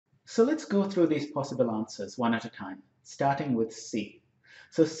So let's go through these possible answers one at a time, starting with C.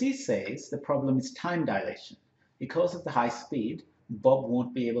 So C says the problem is time dilation. Because of the high speed, Bob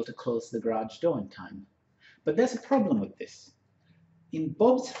won't be able to close the garage door in time. But there's a problem with this. In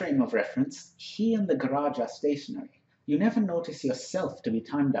Bob's frame of reference, he and the garage are stationary. You never notice yourself to be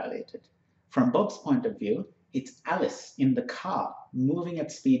time dilated. From Bob's point of view, it's Alice in the car moving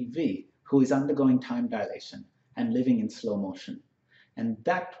at speed v who is undergoing time dilation and living in slow motion. And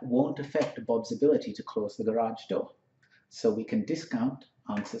that won't affect Bob's ability to close the garage door. So we can discount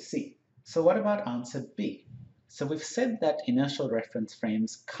answer C. So what about answer B? So we've said that inertial reference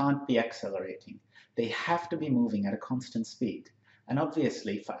frames can't be accelerating. They have to be moving at a constant speed. And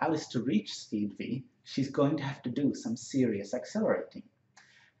obviously, for Alice to reach speed v, she's going to have to do some serious accelerating.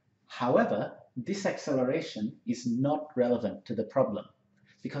 However, this acceleration is not relevant to the problem,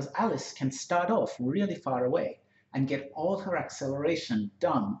 because Alice can start off really far away and get all her acceleration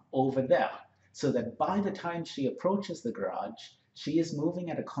done over there, so that by the time she approaches the garage, she is moving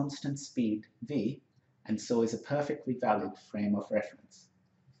at a constant speed v, and so is a perfectly valid frame of reference.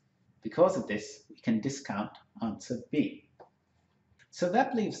 Because of this, we can discount answer B. So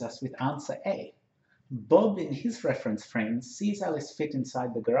that leaves us with answer A. Bob in his reference frame sees Alice fit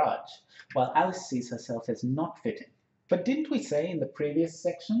inside the garage, while Alice sees herself as not fitting. But didn't we say in the previous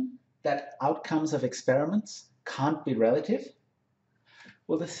section that outcomes of experiments can't be relative?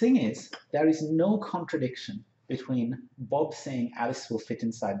 Well, the thing is, there is no contradiction between Bob saying Alice will fit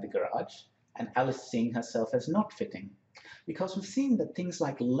inside the garage and Alice seeing herself as not fitting, because we've seen that things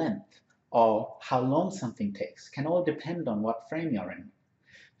like length or how long something takes can all depend on what frame you're in.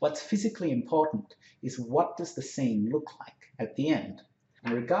 What's physically important is what does the scene look like at the end.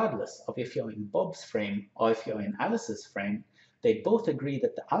 And regardless of if you're in Bob's frame or if you're in Alice's frame, they both agree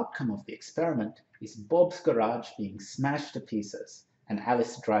that the outcome of the experiment is Bob's garage being smashed to pieces and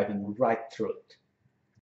Alice driving right through it.